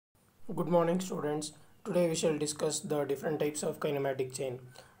Good morning, students. Today we shall discuss the different types of kinematic chain.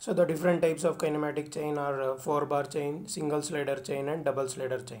 So the different types of kinematic chain are 4-bar chain, single slider chain and double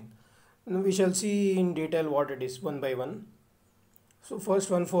slider chain. Now we shall see in detail what it is one by one. So first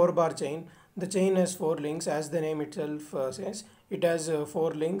one, 4-bar chain. The chain has 4 links, as the name itself says. It has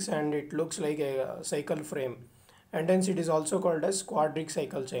 4 links and it looks like a cycle frame, and hence it is also called as quadric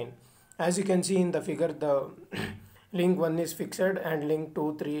cycle chain. As you can see in the figure, the link 1 is fixed and link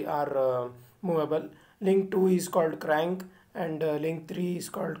 2 3 are movable. Link 2 is called crank, and link 3 is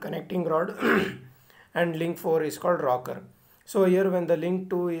called connecting rod and link 4 is called rocker. So here when the link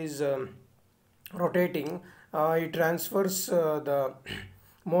 2 is rotating, it transfers the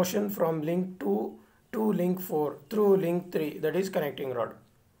motion from link 2 to link 4 through link 3, that is connecting rod.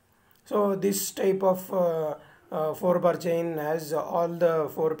 So this type of 4-bar chain has all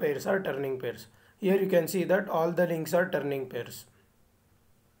the 4 pairs are turning pairs. Here you can see that all the links are turning pairs.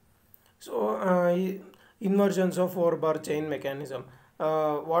 So inversions of 4-bar chain mechanism.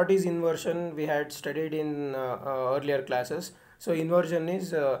 What is inversion? We had studied in earlier classes. So inversion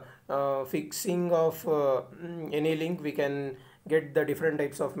is fixing of any link. We can get the different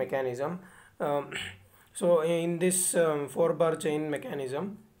types of mechanism. So in this 4-bar chain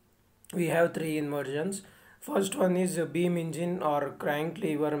mechanism, we have 3 inversions. First one is beam engine or crank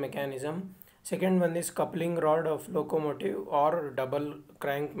lever mechanism. Second one is coupling rod of locomotive or double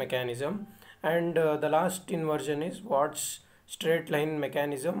crank mechanism. And the last inversion is Watt's straight line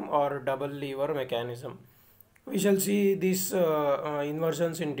mechanism or double lever mechanism. We shall see these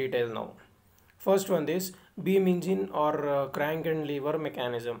inversions in detail now. First one is beam engine or crank and lever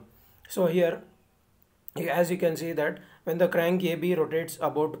mechanism. So here, as you can see that when the crank AB rotates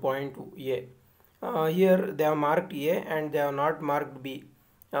about point A, here they have marked A and they have not marked B.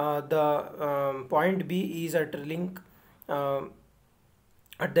 The point B is at link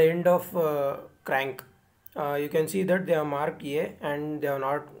at the end of crank. You can see that they have marked A and they have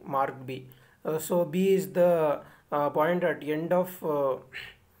not marked B. So B is the point at the end of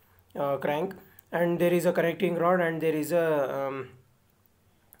crank, and there is a connecting rod and there is a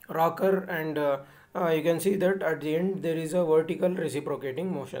rocker, and you can see that at the end there is a vertical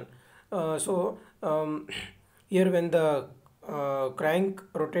reciprocating motion. So here when the crank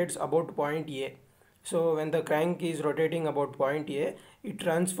rotates about point A, so when the crank is rotating about point A, it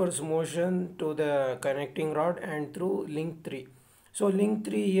transfers motion to the connecting rod and through link 3. So link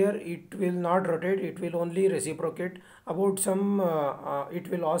 3 here, it will not rotate, it will only reciprocate about some, it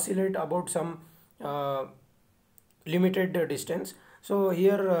will oscillate about some limited distance. So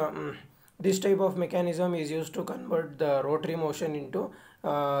here this type of mechanism is used to convert the rotary motion into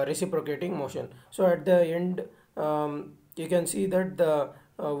reciprocating motion. So at the end, you can see that the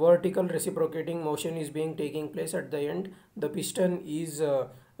vertical reciprocating motion is being taking place at the end. The piston is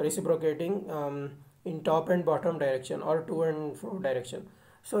reciprocating in top and bottom direction or to and fro direction.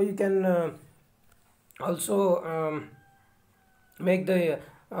 So you can also make the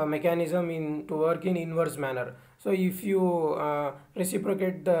mechanism in to work in inverse manner. So if you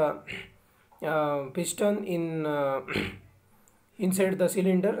reciprocate the piston in inside the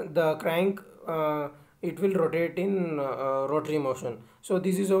cylinder, the crank it will rotate in rotary motion. So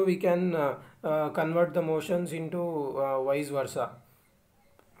this is how we can convert the motions into vice versa.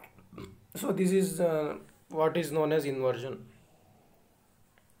 So this is what is known as inversion.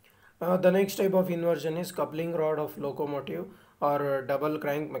 The next type of inversion is coupling rod of locomotive or double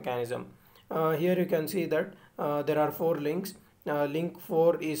crank mechanism. Here you can see that there are 4 links. Link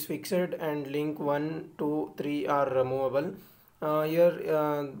 4 is fixed and link 1, 2, 3 are movable. Here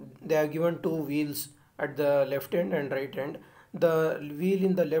they are given 2 wheels at the left end and right end. The wheel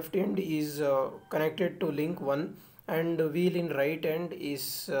in the left end is connected to link 1 and the wheel in right end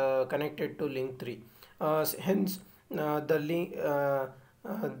is connected to link 3. Hence the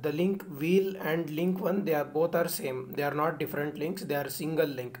link wheel and link 1, they are both are same, they are not different links, they are single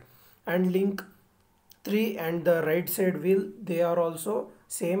link. And link 3 and the right side wheel, they are also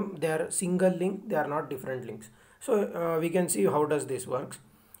same, they are single link, they are not different links. So we can see how does this works.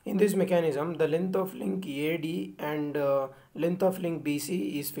 In this mechanism, the length of link AD and length of link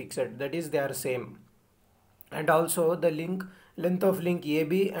BC is fixed, that is they are same. And also the length of link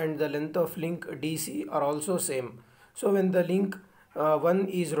AB and the length of link DC are also same. So when the link 1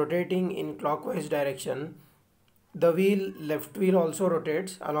 is rotating in clockwise direction, the left wheel also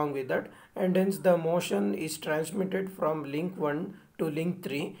rotates along with that, and hence the motion is transmitted from link 1 to link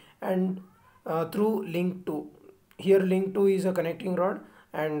 3 and through link 2. Here link 2 is a connecting rod,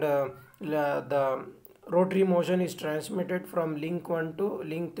 and the rotary motion is transmitted from link 1 to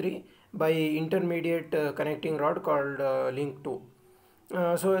link 3 by intermediate connecting rod called link 2.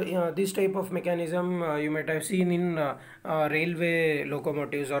 This type of mechanism you might have seen in railway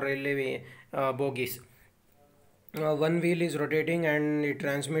locomotives or railway bogies. One wheel is rotating and it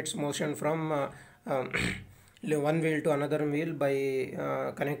transmits motion from one wheel to another wheel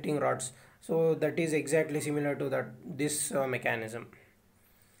by connecting rods. So that is exactly similar to that this mechanism.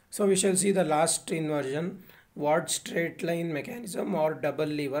 So we shall see the last inversion, Watt straight line mechanism or double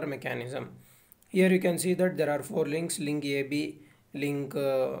lever mechanism. Here you can see that there are four links: link AB, link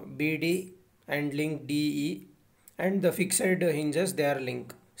BD, and link DE, and the fixed hinges they are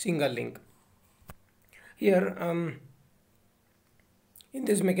link single link. Here in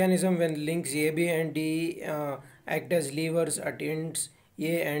this mechanism, when links AB and DE act as levers at ends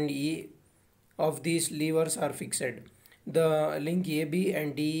A and E of these levers are fixed. The link AB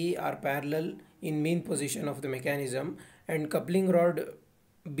and DE are parallel in mean position of the mechanism, and coupling rod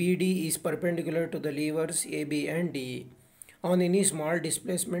BD is perpendicular to the levers AB and DE. On any small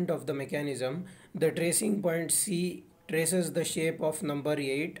displacement of the mechanism, the tracing point C traces the shape of number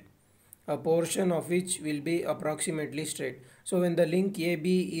 8, a portion of which will be approximately straight. So when the link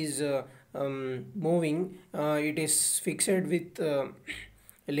AB is moving, it is fixed with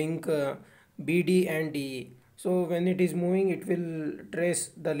link BD and DE. So when it is moving, it will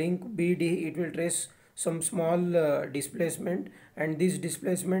trace the link BD, it will trace some small displacement, and this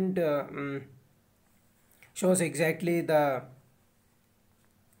displacement shows exactly the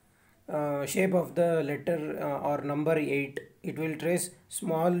shape of the letter or number 8. It will trace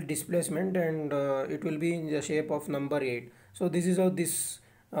small displacement and it will be in the shape of number 8. So this is how this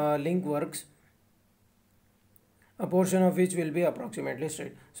link works, a portion of which will be approximately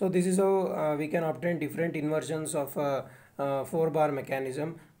straight. So this is how we can obtain different inversions of 4-bar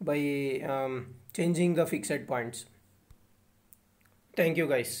mechanism by changing the fixed points. Thank you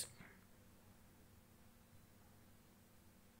guys.